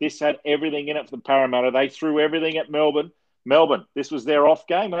 As this had everything in it for the Parramatta. They threw everything at Melbourne. This was their off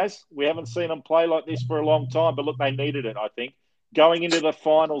game, as we haven't seen them play like this for a long time. But look, they needed it, I think. Going into the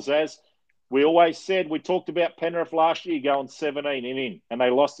finals, as we always said, we talked about Penrith last year going 17 and they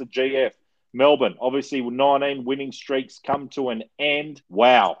lost to GF. Melbourne, obviously, with 19 winning streaks come to an end.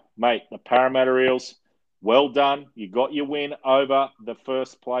 Wow, mate, the Parramatta Eels, well done. You got your win over the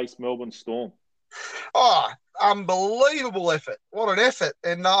first place Melbourne Storm. Oh, unbelievable effort. What an effort.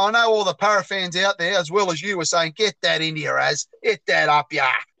 And I know all the Para fans out there, as well as you, were saying, get that into your ass. Get that up,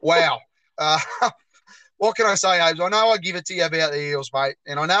 yeah. Wow. What can I say, Abe? I know I give it to you about the Eels, mate.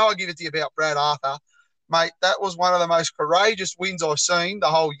 And I know I give it to you about Brad Arthur. Mate, that was one of the most courageous wins I've seen the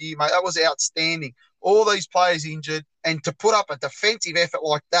whole year, mate. That was outstanding. All these players injured, and to put up a defensive effort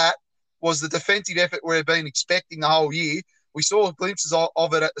like that was the defensive effort we've been expecting the whole year. We saw glimpses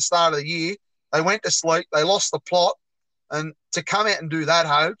of it at the start of the year. They went to sleep. They lost the plot. And to come out and do that,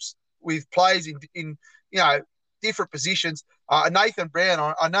 Hopes, with players in different positions. Nathan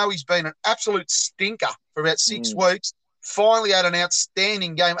Brown, I know he's been an absolute stinker for about 6 weeks. Finally had an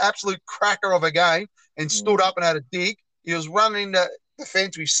outstanding game, absolute cracker of a game, and stood up and had a dig. He was running into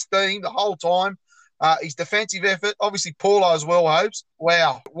defence with steam the whole time. His defensive effort, obviously Paulo as well, Hopes.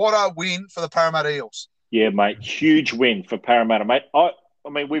 Wow, what a win for the Parramatta Eels. Yeah, mate, huge win for Parramatta, mate. I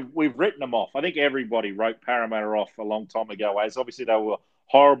mean, we've written them off. I think everybody wrote Parramatta off a long time ago, as obviously they were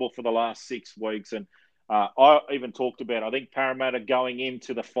horrible for the last 6 weeks. And I even talked about, I think Parramatta going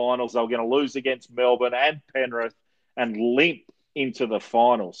into the finals, they were going to lose against Melbourne and Penrith and limp into the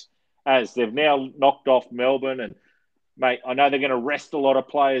finals, as they've now knocked off Melbourne. And, mate, I know they're going to rest a lot of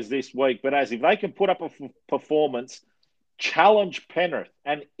players this week, but as if they can put up a performance, challenge Penrith,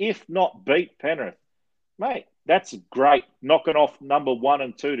 and if not beat Penrith, mate, that's great. Knocking off number 1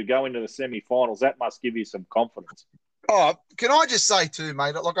 and 2 to go into the semi-finals, that must give you some confidence. Oh, can I just say too,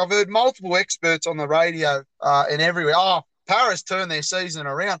 mate, look, I've heard multiple experts on the radio and everywhere, Paris turned their season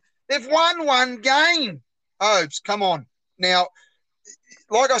around. They've won 1 game. Hopes, come on. Now,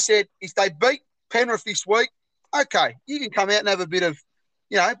 like I said, if they beat Penrith this week, okay, you can come out and have a bit of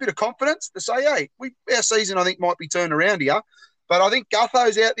confidence to say, hey, our season, I think, might be turned around here. But I think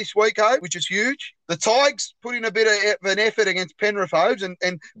Gutho's out this week, Hope, which is huge. The Tigers put in a bit of an effort against Penrith, Hopes, and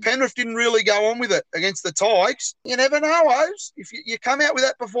Penrith didn't really go on with it against the Tigers. You never know, Hopes. If you come out with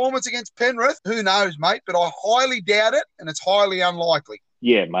that performance against Penrith, who knows, mate? But I highly doubt it, and it's highly unlikely.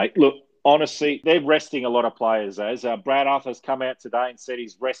 Yeah, mate. Look, honestly, they're resting a lot of players, as Brad Arthur's come out today and said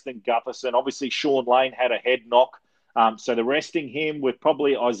he's resting Gutherson. Obviously, Sean Lane had a head knock. So they're resting him with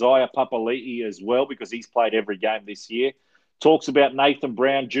probably Isaiah Papali'i as well, because he's played every game this year. Talks about Nathan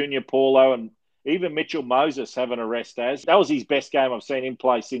Brown, Junior Paulo, and even Mitchell Moses having a rest. As that was his best game I've seen him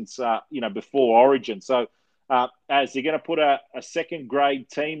play since before Origin. So as they're going to put a second grade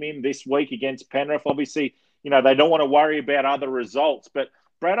team in this week against Penrith, obviously they don't want to worry about other results. But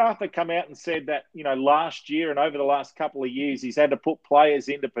Brad Arthur come out and said that last year and over the last couple of years he's had to put players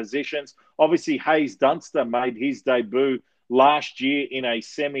into positions. Obviously Hayes Dunster made his debut last year in a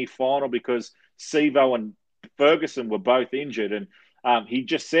semi-final because Sevo and Ferguson were both injured, and he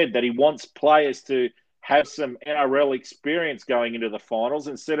just said that he wants players to have some NRL experience going into the finals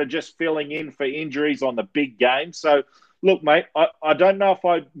instead of just filling in for injuries on the big games. So, look, mate, I don't know if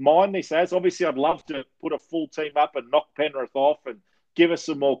I mind this, as obviously I'd love to put a full team up and knock Penrith off and give us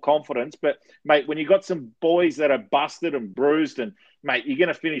some more confidence. But, mate, when you've got some boys that are busted and bruised and, mate, you're going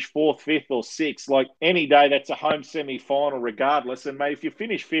to finish fourth, fifth or sixth, like any day that's a home semi-final regardless. And, mate, if you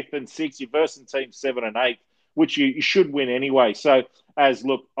finish fifth and sixth, you're versing teams 7 and 8, which you should win anyway. So,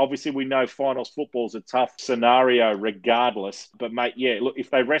 look, obviously we know finals football's a tough scenario regardless. But, mate, yeah, look, if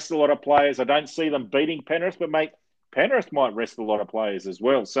they rest a lot of players, I don't see them beating Penrith. But, mate, Penrith might rest a lot of players as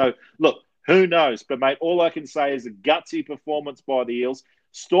well. So, look, who knows? But, mate, all I can say is a gutsy performance by the Eels.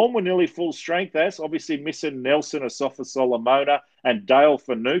 Storm were nearly full strength, as obviously missing Nelson, Asafa Solomona, and Dale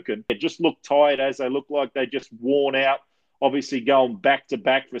Finucane. It just looked tired, as they looked like they just worn out, obviously going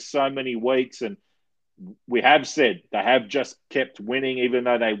back-to-back for so many weeks. And we have said they have just kept winning, even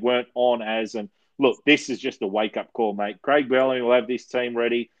though they weren't on as. And, look, this is just a wake-up call, mate. Craig Bellamy will have this team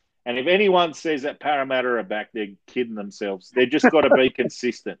ready. And if anyone says that Parramatta are back, they're kidding themselves. They've just got to be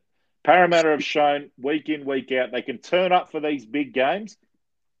consistent. Parramatta have shown week in, week out, they can turn up for these big games,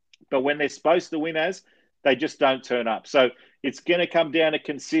 but when they're supposed to win they just don't turn up. So it's going to come down to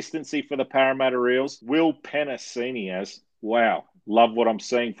consistency for the Parramatta Eels. Will Penasini, wow, love what I'm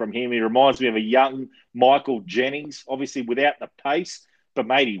seeing from him. He reminds me of a young Michael Jennings, obviously without the pace, but,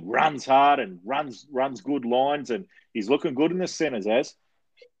 mate, he runs hard and runs good lines, and he's looking good in the centres,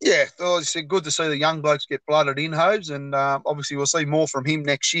 Yeah, well, it's good to see the young blokes get blooded in, Hoves, and obviously we'll see more from him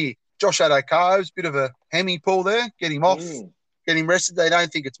next year. Josh Addo-Carr's bit of a hemi pull there. Get him off, get him rested. They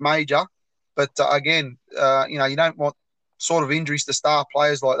don't think it's major. But, again, you don't want sort of injuries to star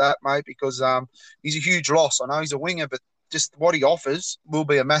players like that, mate, because he's a huge loss. I know he's a winger, but just what he offers will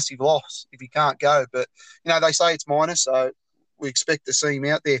be a massive loss if he can't go. But, they say it's minor, so we expect to see him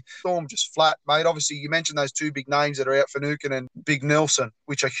out there. Storm just flat, mate. Obviously, you mentioned those two big names that are out, Finucane and Big Nelson,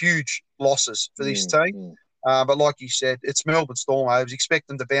 which are huge losses for this team. But like you said, it's Melbourne Storm. I was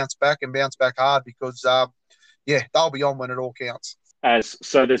expecting them to bounce back and bounce back hard because, they'll be on when it all counts.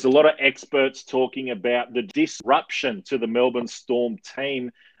 So there's a lot of experts talking about the disruption to the Melbourne Storm team,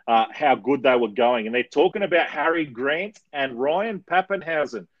 how good they were going. And they're talking about Harry Grant and Ryan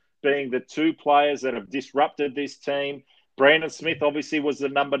Pappenhausen being the two players that have disrupted this team. Brandon Smith obviously was the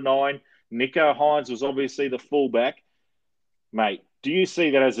number 9. Nico Hines was obviously the fullback. Mate, do you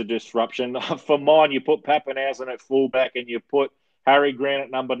see that as a disruption? For mine, you put Pappenhausen at fullback and you put Harry Grant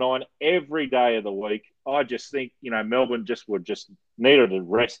at number 9 every day of the week. I just think, Melbourne needed a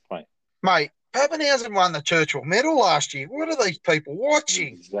rest, mate. Mate, Pappenhausen won the Churchill Medal last year. What are these people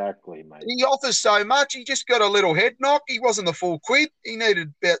watching? Exactly, mate. He offers so much. He just got a little head knock. He wasn't the full quid. He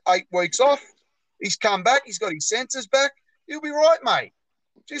needed about 8 weeks off. He's come back. He's got his senses back. He'll be right, mate.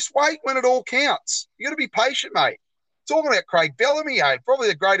 Just wait when it all counts. You got to be patient, mate. Talking about Craig Bellamy, probably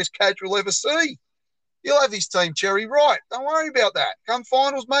the greatest coach we'll ever see. He'll have this team cherry right. Don't worry about that. Come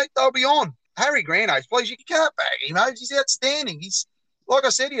finals, mate, they'll be on. Harry Grant, please, you can't bag him, He's outstanding. He's, like I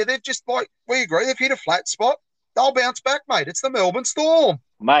said here, they've just, we agree, they've hit a flat spot. They'll bounce back, mate. It's the Melbourne Storm.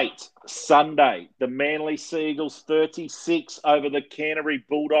 Mate, Sunday, the Manly Seagulls 36 over the Canterbury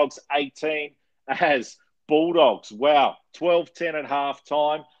Bulldogs 18 as Bulldogs. Wow, 12-10 at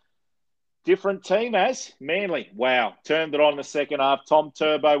halftime. Different team Manly. Wow, turned it on the second half. Tom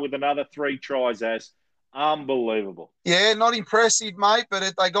Turbo with another 3 tries unbelievable. Yeah, not impressive, mate,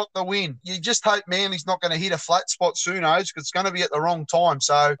 but they got the win. You just hope Manly's not going to hit a flat spot soon, because it's going to be at the wrong time.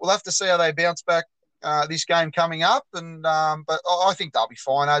 So we'll have to see how they bounce back this game coming up. And but I think they'll be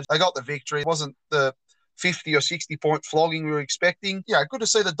fine. They got the victory. It wasn't the 50 or 60 point flogging we were expecting. Yeah, good to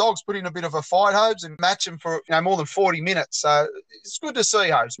see the Dogs put in a bit of a fight, Hobes, and match them for more than 40 minutes. So it's good to see,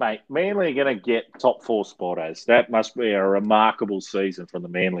 Hobes. Mate, Manly are going to get top 4 spot, That must be a remarkable season from the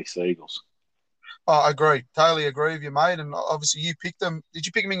Manly Seagulls. I agree. Totally agree with you, mate. And obviously you picked them. Did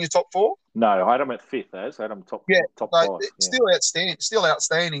you pick them in your top 4? No, I had them at 5th, I had them top 5. It's still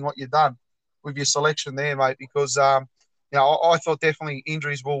outstanding what you've done with your selection there, mate, because I thought definitely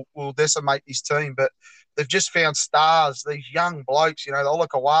injuries will decimate this team, but they've just found stars, these young blokes, the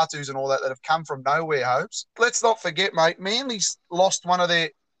Olakawatus and all that have come from nowhere, Hopes. Let's not forget, mate, Manly's lost one of their,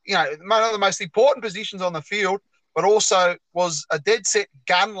 one of the most important positions on the field, but also was a dead set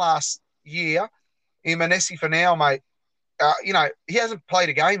gun last year in Manesi for now, mate. He hasn't played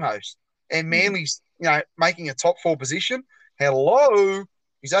a game, Host. And Manly's, making a top 4 position. Hello.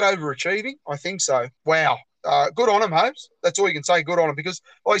 Is that overachieving? I think so. Wow. Good on him, Hopes. That's all you can say. Good on him, because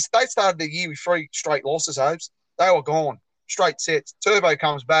they started the year with 3 straight losses, Hopes. They were gone. Straight sets. Turbo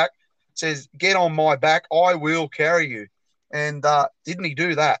comes back, says, get on my back. I will carry you. And didn't he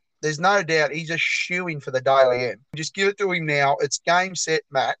do that? There's no doubt he's a shoo-in for the Daily M. Just give it to him now. It's game, set,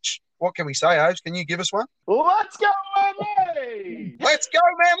 match. What can we say, Hopes? Can you give us one? Let's go, Manly! Manly! Let's go,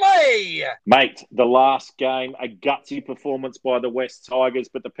 Manly! Mate, the last game, a gutsy performance by the West Tigers,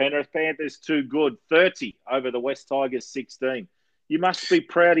 but the Penrith Panthers too good. 30 over the West Tigers 16. You must be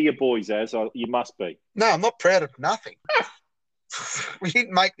proud of your boys, Az. You must be. No, I'm not proud of nothing. We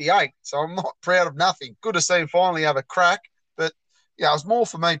didn't make the 8, so I'm not proud of nothing. Good to see him finally have a crack, but yeah, it was more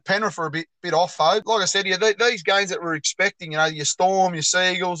for me. Penrith were a bit off, though. Like I said, yeah, these games that we're expecting, your Storm, your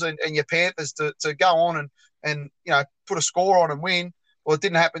Seagulls, and your Panthers to go on and put a score on and win. Well, it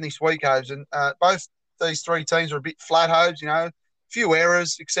didn't happen this week, Hoves, and both these three teams are a bit flat, Hoves. A few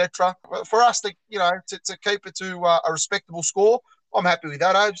errors, etc. For us to keep it to a respectable score, I'm happy with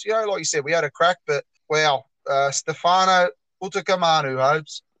that, Hoves. Like you said, we had a crack, but wow, Stefano Utakamanu,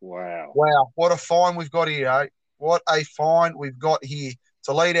 Hoves. Wow, what a find we've got here, eh? What a find we've got here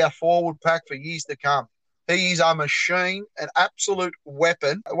to lead our forward pack for years to come. He is a machine, an absolute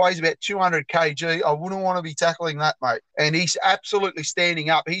weapon. It weighs about 200 kg. I wouldn't want to be tackling that, mate. And he's absolutely standing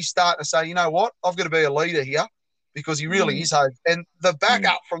up. He's starting to say, you know what? I've got to be a leader here because he really is. And the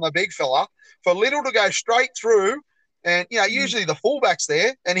backup from the big fella, for Little to go straight through, and, usually the fullback's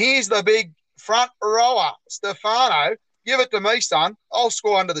there, and here's the big front rower, Stefano. Give it to me, son. I'll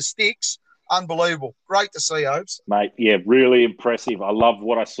score under the sticks. Unbelievable. Great to see, Oates. Mate, yeah, really impressive. I love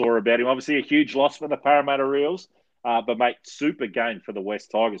what I saw about him. Obviously, a huge loss for the Parramatta Eels, but, mate, super gain for the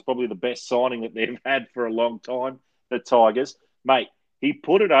West Tigers. Probably the best signing that they've had for a long time, the Tigers. Mate, he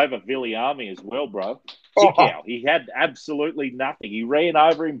put it over Viliami as well, bro. Out. He had absolutely nothing. He ran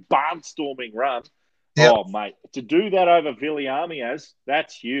over him, barnstorming run. Yep. Oh, mate, to do that over Viliami,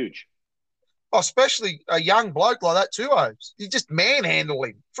 that's huge. Oh, especially a young bloke like that too, Oates. You just manhandled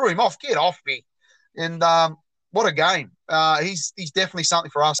him, threw him off, get off me. And what a game. He's definitely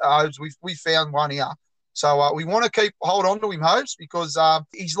something for us, Oates. We've found one here. So we want to hold on to him, Oates, because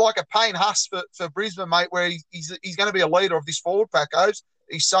he's like a Payne Huss for Brisbane, mate, where he's going to be a leader of this forward pack, Oates.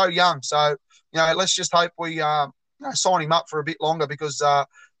 He's so young. So, let's just hope we sign him up for a bit longer because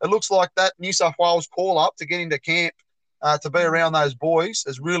it looks like that New South Wales call-up to get into camp to be around those boys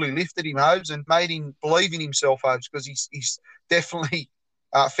has really lifted him, Hoves, and made him believe in himself, Hoves, because he's definitely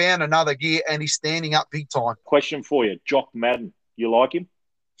found another gear and he's standing up big time. Question for you, Jock Madden. You like him?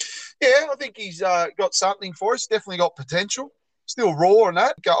 Yeah, I think he's got something for us. Definitely got potential. Still raw in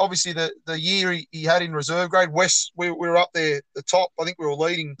that. Obviously, the year he had in reserve grade, West, we were up there, the top. I think we were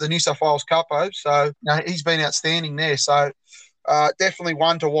leading the New South Wales Cup, Hoves. So he's been outstanding there. So definitely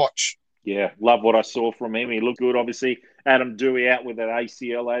one to watch. Yeah, love what I saw from him. He looked good. Obviously, Adam Dewey out with an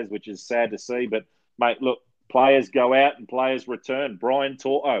ACL, which is sad to see. But, mate, look, players go out and players return. Brian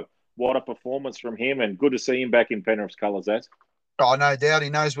Torto, what a performance from him, and good to see him back in Penrith's colours, Oh, no doubt. He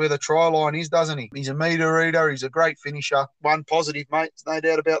knows where the try line is, doesn't he? He's a meter reader. He's a great finisher. One positive, mate. There's no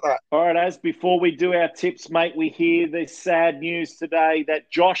doubt about that. All right, before we do our tips, mate, we hear this sad news today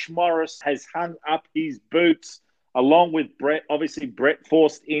that Josh Morris has hung up his boots along with Brett. Obviously, Brett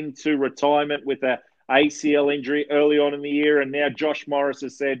forced into retirement with an ACL injury early on in the year, and now Josh Morris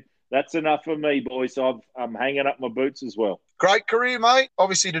has said, that's enough for me, boys. So I'm hanging up my boots as well. Great career, mate.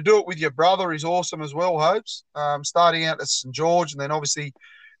 Obviously, to do it with your brother is awesome as well, Hopes. Starting out at St. George and then obviously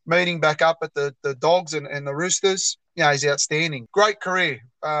meeting back up at the Dogs and the Roosters. He's outstanding. Great career,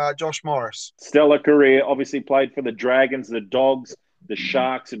 Josh Morris. Stellar career. Obviously played for the Dragons, the Dogs, the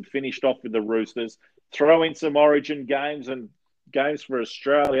Sharks, and finished off with the Roosters. Throw in some Origin games and games for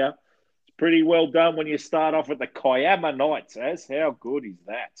Australia. It's pretty well done when you start off at the Kiama Knights, How good is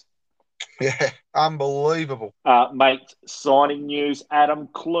that? Yeah, unbelievable. Mate, signing news. Adam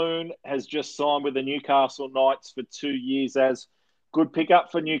Clune has just signed with the Newcastle Knights for 2 years. Good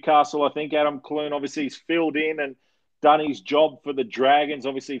pickup for Newcastle, I think. Adam Clune, obviously, he's filled in and done his job for the Dragons.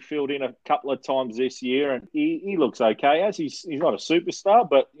 Obviously, filled in a couple of times this year, and he looks okay. He's not a superstar,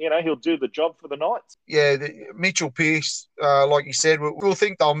 but, he'll do the job for the Knights. Yeah, Mitchell Pearce, like you said, we'll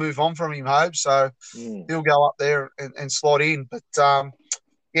think they'll move on from him, Hope, so he'll go up there and slot in. But,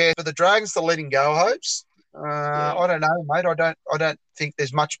 for the Dragons to let him go, Hopes, I don't know, mate. I don't think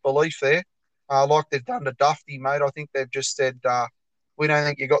there's much belief there. Like they've done to Dufty, mate. I think they've just said, we don't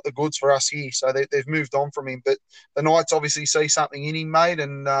think you got the goods for us here. So they've moved on from him. But the Knights obviously see something in him, mate.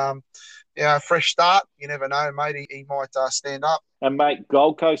 And, fresh start. You never know, mate. He might stand up. And, mate,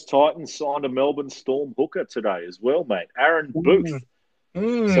 Gold Coast Titans signed a Melbourne Storm hooker today as well, mate. Aaron Booth.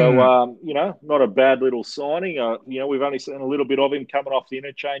 So, not a bad little signing. We've only seen a little bit of him coming off the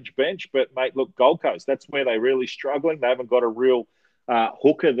interchange bench. But, mate, look, Gold Coast, that's where they're really struggling. They haven't got a real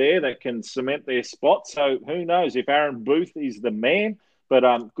hooker there that can cement their spot. So who knows if Aaron Booth is the man. But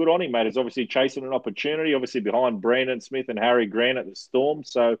good on him, mate. He's obviously chasing an opportunity, obviously behind Brandon Smith and Harry Grant at the Storm.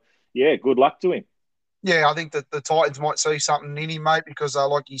 So, yeah, good luck to him. Yeah, I think that the Titans might see something in him, mate, because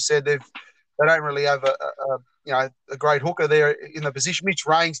like you said, they don't really have a great hooker there in the position. Mitch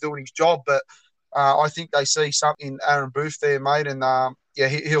Rain's doing his job, but I think they see something in Aaron Booth there, mate, and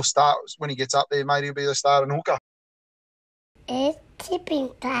he'll start when he gets up there, mate. He'll be the starting hooker. It's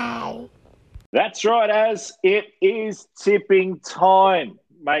tipping time. That's right, Az. It is tipping time.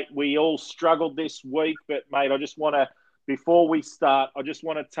 Mate, we all struggled this week, but, mate, before we start, I just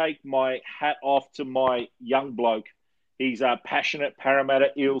want to take my hat off to my young bloke. He's a passionate Parramatta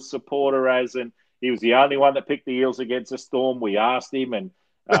Eels supporter, Az, and he was the only one that picked the Eels against the Storm. We asked him, and,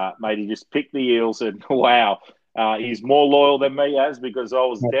 mate, he just picked the Eels, and, wow, he's more loyal than me, Az, because I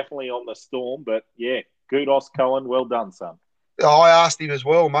was definitely on the Storm. But, yeah, kudos, Cohen. Well done, son. I asked him as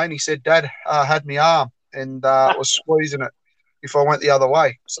well, mate. He said, Dad had me arm and was squeezing it if I went the other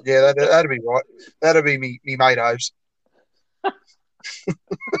way. So, yeah, that'd be right. That'd be me mate, Oves.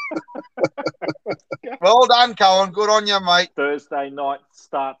 Well done, Cohen. Good on you, mate. Thursday night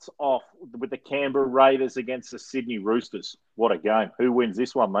starts off with the Canberra Raiders against the Sydney Roosters. What a game. Who wins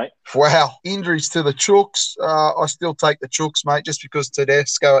this one, mate? Wow. Injuries to the Chooks. I still take the Chooks, mate, just because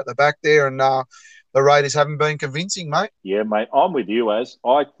Tedesco at the back there and the Raiders haven't been convincing, mate. Yeah, mate. I'm with you, Az.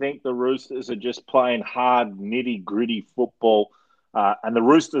 I think the Roosters are just playing hard, nitty-gritty football. And the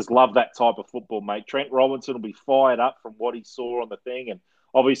Roosters love that type of football, mate. Trent Robinson will be fired up from what he saw on the thing. And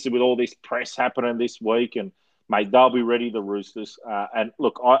obviously with all this press happening this week, and, mate, they'll be ready, the Roosters. And,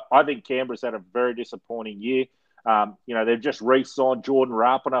 look, I think Canberra's had a very disappointing year. They've just re-signed Jordan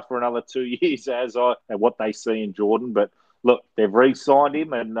Rapana for another 2 years, and what they see in Jordan. But, look, they've re-signed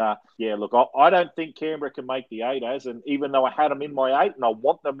him. And, I don't think Canberra can make the 8, and even though I had them in my 8 and I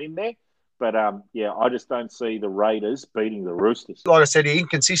want them in there, but, I just don't see the Raiders beating the Roosters. Like I said,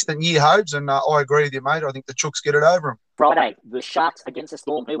 inconsistent year, Hobes, and I agree with you, mate. I think the Chooks get it over them. Friday, the Sharks against the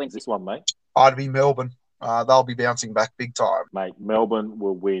Storm. Who wins this one, mate? I'd be Melbourne. They'll be bouncing back big time. Mate, Melbourne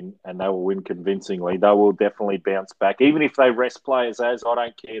will win, and they will win convincingly. They will definitely bounce back. Even if they rest players, I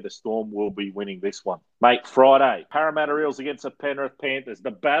don't care. The Storm will be winning this one. Mate, Friday, Parramatta Eels against the Penrith Panthers.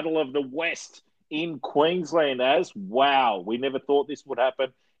 The Battle of the West in Queensland, wow, we never thought this would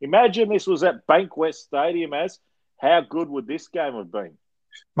happen. Imagine this was at Bankwest Stadium, how good would this game have been?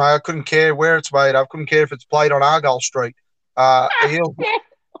 Mate, I couldn't care where it's made. I couldn't care if it's played on Argyle Street.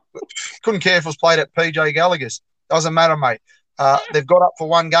 Couldn't care if it was played at PJ Gallagher's. Doesn't matter, mate. They've got up for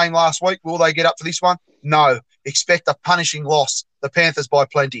one game last week. Will they get up for this one? No. Expect a punishing loss. The Panthers by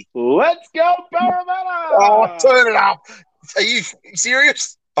plenty. Let's go, Parramatta! Oh, turn it up. Are you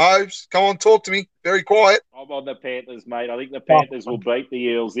serious? Oves, come on, talk to me. Very quiet. I'm on the Panthers, mate. I think the Panthers will beat the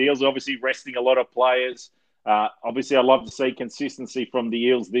Eels. The Eels are obviously resting a lot of players. Obviously, I'd love to see consistency from the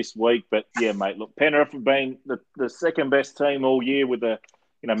Eels this week. But, yeah, mate, look, Penrith have been the second-best team all year with the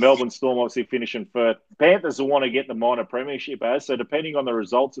Melbourne Storm obviously finishing first. Panthers will want to get the minor premiership, so depending on the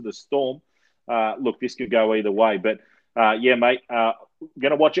results of the Storm, look, this could go either way. But, yeah, mate,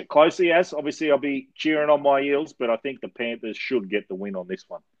 going to watch it closely, obviously I'll be cheering on my Eels, but I think the Panthers should get the win on this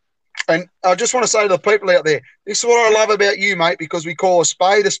one. And I just want to say to the people out there, this is what I love about you, mate, because we call a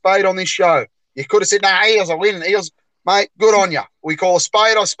spade on this show. You could have said, nah, Eels are winning. Eels, mate, good on you. We call a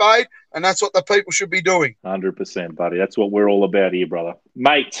spade, and that's what the people should be doing. 100%, buddy. That's what we're all about here, brother.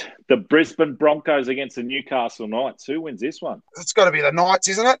 Mate, the Brisbane Broncos against the Newcastle Knights. Who wins this one? It's got to be the Knights,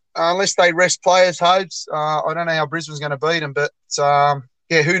 isn't it? Unless they rest players, Hobes. I don't know how Brisbane's going to beat them, but,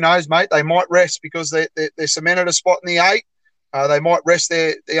 who knows, mate? They might rest because they're cemented a spot in the 8. They might rest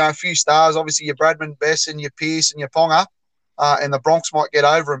their few stars, obviously your Bradman Best and your Pearce and your Ponga, and the Bronx might get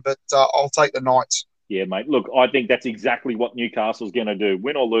over them, but I'll take the Knights. Yeah, mate. Look, I think that's exactly what Newcastle's going to do.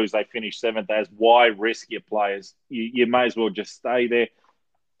 Win or lose, they finish 7th. Why risk your players? You may as well just stay there.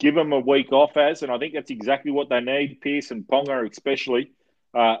 Give them a week off, and I think that's exactly what they need, Pearce and Ponga especially.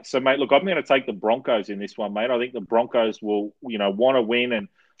 So, mate, look, I'm going to take the Broncos in this one, mate. I think the Broncos will, want to win, and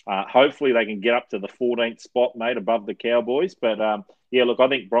hopefully they can get up to the 14th spot, mate, above the Cowboys. But, yeah, look, I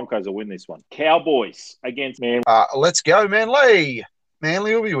think Broncos will win this one. Cowboys against Manly. Let's go, Manly.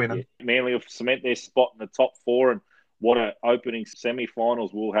 Manly will be winning. Yeah, Manly will cement their spot in the top 4, and what an opening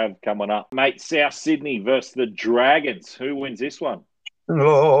semi-finals we'll have coming up. Mate, South Sydney versus the Dragons. Who wins this one?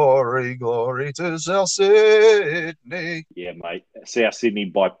 Glory, glory to South Sydney. Yeah, mate. South Sydney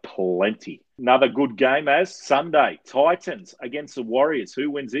by plenty. Another good game Sunday. Titans against the Warriors.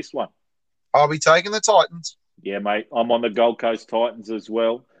 Who wins this one? I'll be taking the Titans. Yeah, mate. I'm on the Gold Coast Titans as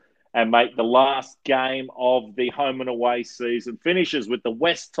well. And, mate, the last game of the home and away season finishes with the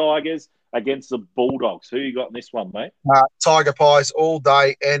West Tigers against the Bulldogs. Who you got in this one, mate? Tiger Pies all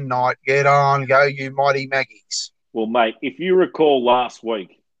day and night. Get on, go, you mighty Maggies. Well, mate, if you recall last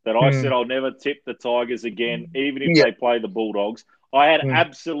week, that I said I'll never tip the Tigers again, even if they play the Bulldogs. I had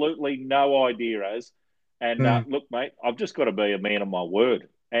absolutely no idea, And look, mate, I've just got to be a man of my word.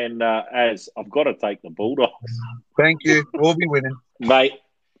 And as I've got to take the Bulldogs. Thank you. We'll be winning. Mate,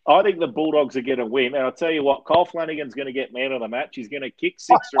 I think the Bulldogs are going to win. And I'll tell you what, Kyle Flanagan's going to get man of the match. He's going to kick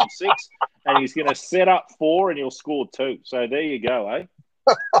 6 from 6, and he's going to set up 4, and he'll score 2. So there you go, eh?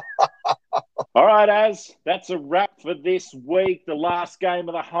 All right, that's a wrap for this week. The last game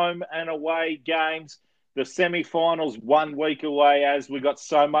of the home and away games. The semi-finals 1 week away, we've got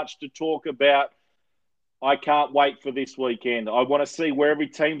so much to talk about. I can't wait for this weekend. I want to see where every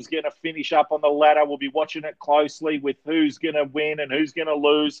team's going to finish up on the ladder. We'll be watching it closely with who's going to win and who's going to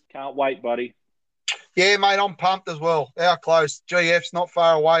lose. Can't wait, buddy. Yeah, mate, I'm pumped as well. How close? GF's not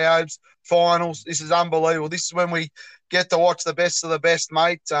far away, Obes. Finals. This is unbelievable. This is when we get to watch the best of the best,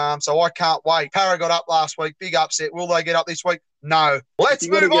 mate. So I can't wait. Para got up last week. Big upset. Will they get up this week? No. Let's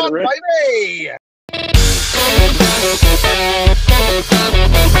move on, baby.